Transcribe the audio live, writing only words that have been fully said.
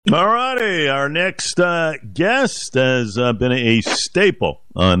All righty, our next guest has been a staple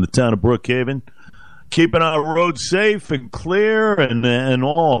in the town of Brookhaven, keeping our roads safe and clear and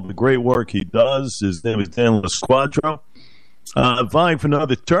all the great work he does. His name is Dan Losquadro. Vying for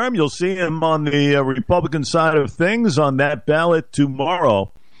another term. You'll see him on the Republican side of things on that ballot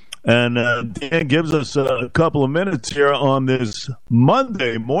tomorrow. And Dan gives us a couple of minutes here on this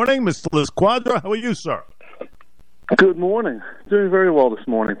Monday morning. Mr. Losquadro, how are you, sir? Good morning. Doing very well this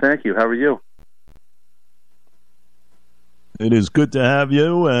morning. Thank you. How are you? It is good to have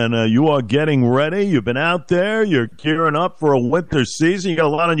you, and you are getting ready. You've been out there. You're gearing up for a winter season. You got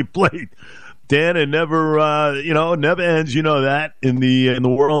a lot on your plate, Dan. It never ends. You know that in the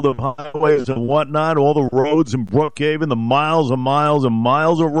world of highways and whatnot, all the roads in Brookhaven, the miles and miles and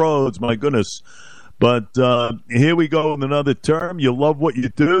miles of roads. My goodness. But here we go with another term. You love what you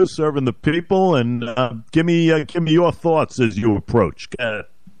do, serving the people, and give me your thoughts as you approach. This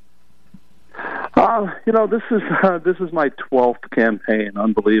is my 12th campaign,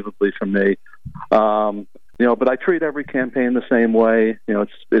 unbelievably for me. But I treat every campaign the same way.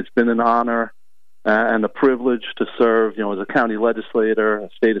 It's been an honor and a privilege to serve, as a county legislator, a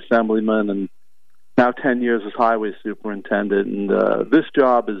state assemblyman, and now 10 years as highway superintendent. And this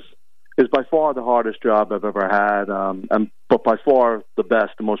job is by far the hardest job I've ever had, but by far the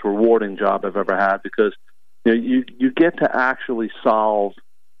best, the most rewarding job I've ever had, because you get to actually solve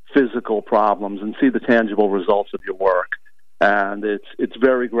physical problems and see the tangible results of your work, and it's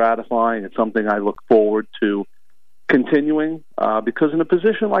very gratifying. It's something I look forward to continuing, because in a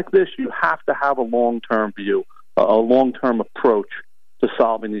position like this, you have to have a long-term view, a long-term approach to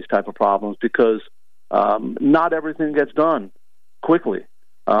solving these type of problems, because not everything gets done quickly.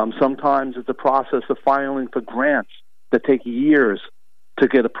 Sometimes it's a process of filing for grants that take years to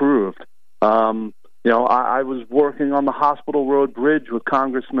get approved. I was working on the Hospital Road Bridge with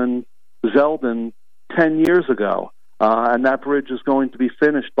Congressman Zeldin 10 years ago, and that bridge is going to be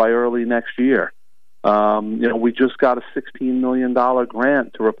finished by early next year. We just got a $16 million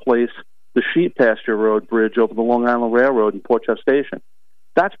grant to replace the Sheep Pasture Road Bridge over the Long Island Railroad in Port Jeff Station.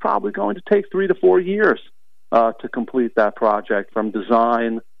 That's probably going to take 3 to 4 years to complete that project from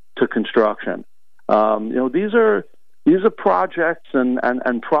design to construction. These are projects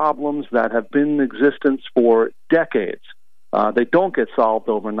and problems that have been in existence for decades. They don't get solved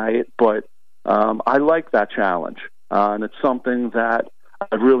overnight, but I like that challenge, and it's something that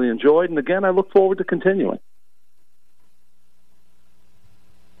I've really enjoyed. And again, I look forward to continuing.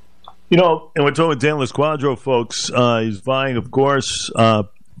 And we're talking with Dan Losquadro, folks. He's vying, of course,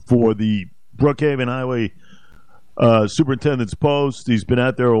 for the Brookhaven Highway superintendent's post. He's been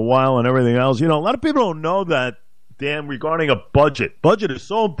out there a while and everything else. A lot of people don't know that, Dan, regarding a budget. Budget is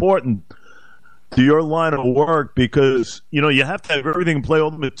so important to your line of work because, you have to have everything in play,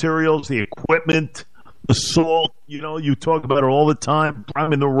 all the materials, the equipment, the salt. You talk about it all the time,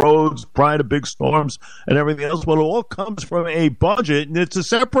 priming the roads prior to big storms and everything else. Well, it all comes from a budget, and it's a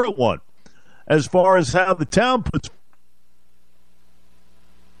separate one as far as how the town puts.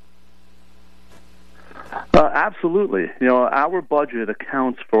 Absolutely. Our budget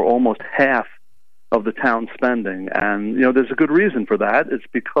accounts for almost half of the town spending, and there's a good reason for that. It's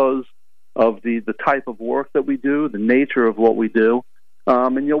because of the type of work that we do, the nature of what we do,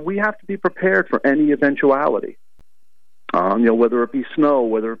 and we have to be prepared for any eventuality. Whether it be snow,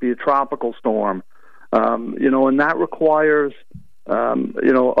 whether it be a tropical storm, and that requires a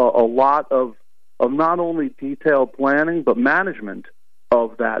lot of not only detailed planning but management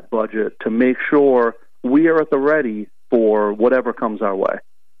of that budget to make sure we are at the ready for whatever comes our way.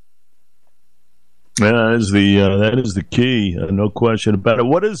 Yeah, that is the key, no question about it.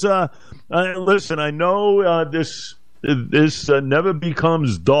 What is listen? I know this never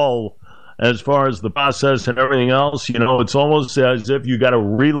becomes dull as far as the process and everything else. It's almost as if you got to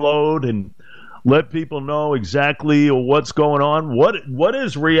reload and let people know exactly what's going on. What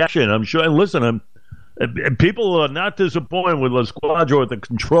is reaction? I'm sure. And listen, people are not disappointed with Losquadro at the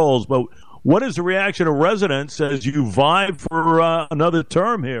controls, but what is the reaction of residents as you vie for another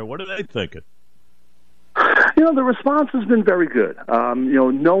term here? What are they thinking? The response has been very good.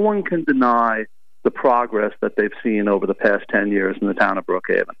 No one can deny the progress that they've seen over the past 10 years in the town of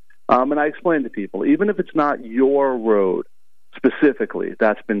Brookhaven. And I explain to people, even if it's not your road specifically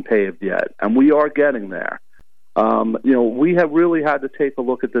that's been paved yet, and we are getting there, we have really had to take a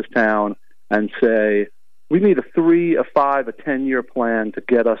look at this town and say, we need a 3, a 5, a 10-year plan to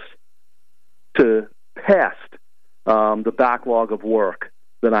get us to past the backlog of work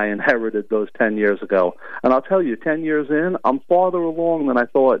that I inherited those 10 years ago. And I'll tell you, 10 years in, I'm farther along than I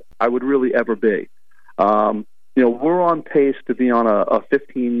thought I would really ever be. we're on pace to be on a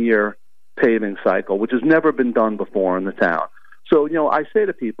 15-year paving cycle, which has never been done before in the town. So, I say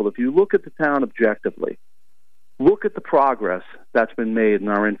to people, if you look at the town objectively, look at the progress that's been made in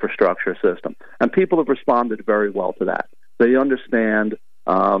our infrastructure system. And people have responded very well to that. They understand,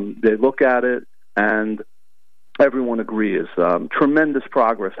 they look at it, and everyone agrees. Tremendous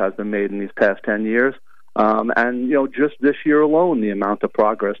progress has been made in these past 10 years. And just this year alone, the amount of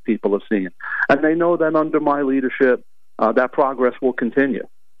progress people have seen. And they know that under my leadership, that progress will continue.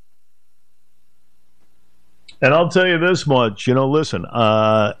 And I'll tell you this much, listen,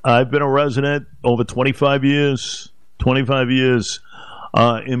 I've been a resident over 25 years in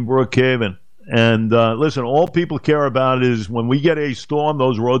Brookhaven. And listen, all people care about is when we get a storm,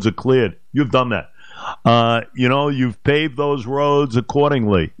 those roads are cleared. You've done that. You've paved those roads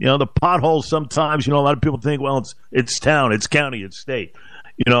accordingly. The potholes sometimes, a lot of people think, well, it's town, it's county, it's state,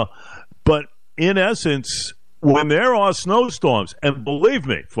 But in essence, when there are snowstorms, and believe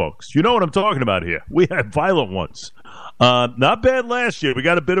me, folks, you know what I'm talking about here. We had violent ones. Not bad last year. We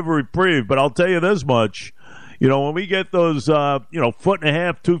got a bit of a reprieve, but I'll tell you this much. When we get those,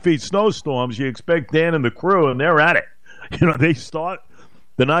 1.5 2 feet snowstorms, you expect Dan and the crew, and they're at it. They start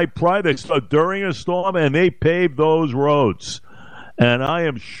the night prior, they start during a storm, and they pave those roads. And I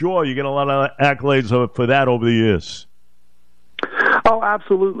am sure you get a lot of accolades for that over the years. Oh,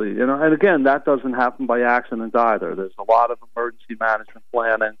 absolutely. And again, that doesn't happen by accident either. There's a lot of emergency management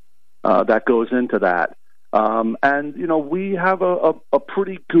planning that goes into that. And we have a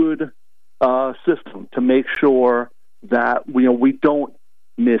pretty good system to make sure that we don't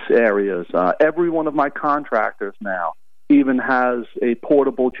miss areas. Every one of my contractors now even has a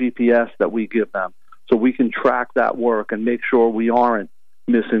portable GPS that we give them, so we can track that work and make sure we aren't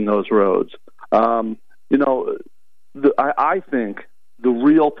missing those roads. I think the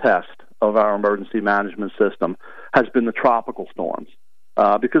real test of our emergency management system has been the tropical storms,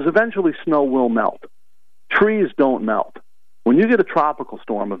 because eventually snow will melt. Trees don't melt. When you get a tropical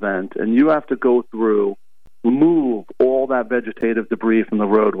storm event and you have to go through, remove all that vegetative debris from the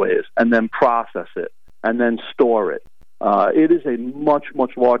roadways and then process it and then store it, it is a much,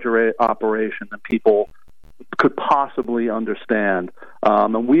 much larger operation than people could possibly understand.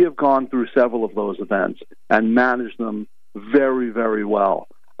 And we have gone through several of those events and managed them very, very well.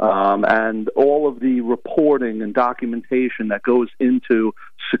 And all of the reporting and documentation that goes into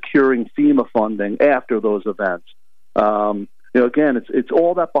securing FEMA funding after those events. Again, it's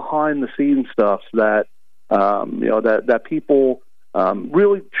all that behind the scenes stuff that that people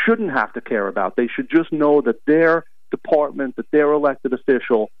really shouldn't have to care about. They should just know that their department, that their elected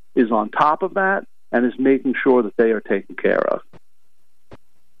official is on top of that and is making sure that they are taken care of.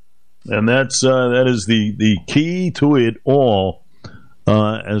 And that is the key to it all,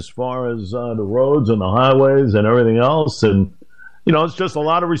 as far as the roads and the highways and everything else. And it's just a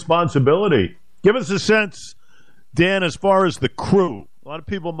lot of responsibility. Give us a sense, Dan, as far as the crew. A lot of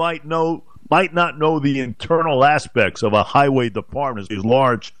people might not know the internal aspects of a highway department as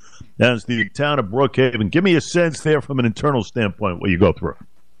large as the town of Brookhaven. Give me a sense there from an internal standpoint what you go through.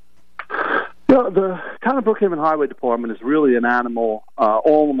 The town of Brookhaven Highway Department is really an animal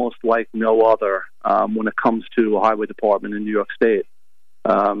almost like no other when it comes to a highway department in New York State.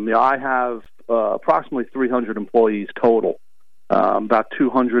 I have approximately 300 employees total, about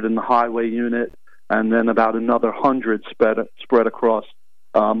 200 in the highway unit, and then about another 100 spread across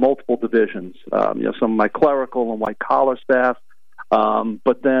multiple divisions. Some of my clerical and white-collar staff,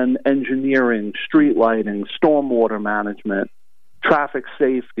 but then engineering, street lighting, stormwater management, traffic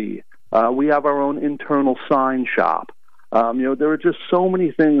safety. We have our own internal sign shop. There are just so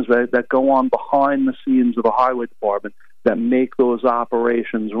many things that go on behind the scenes of a highway department that make those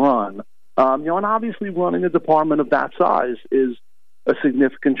operations run. And obviously running a department of that size is a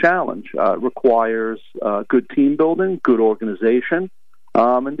significant challenge. It requires good team building, good organization.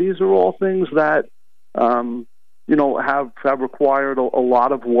 And these are all things that, have required a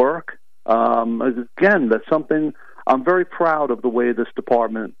lot of work. Again, that's something I'm very proud of the way this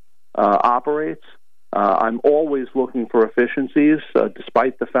department operates. I'm always looking for efficiencies,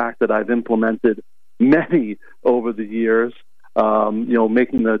 despite the fact that I've implemented many over the years,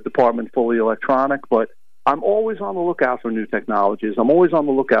 making the department fully electronic. But I'm always on the lookout for new technologies. I'm always on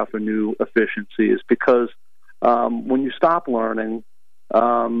the lookout for new efficiencies, because when you stop learning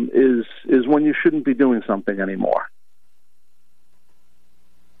is when you shouldn't be doing something anymore.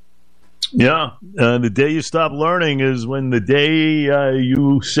 Yeah, the day you stop learning is when the day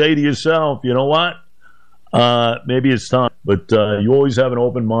you say to yourself, you know what, maybe it's time. But you always have an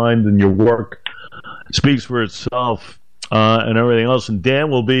open mind, and your work speaks for itself and everything else. And Dan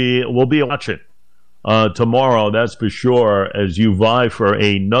will be watching tomorrow, that's for sure, as you vie for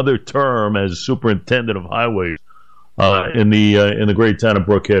another term as superintendent of highways in the great town of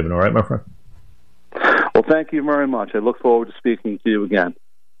Brookhaven. All right, my friend? Well, thank you very much. I look forward to speaking to you again.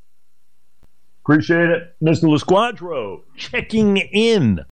 Appreciate it. Mr. Losquadro checking in.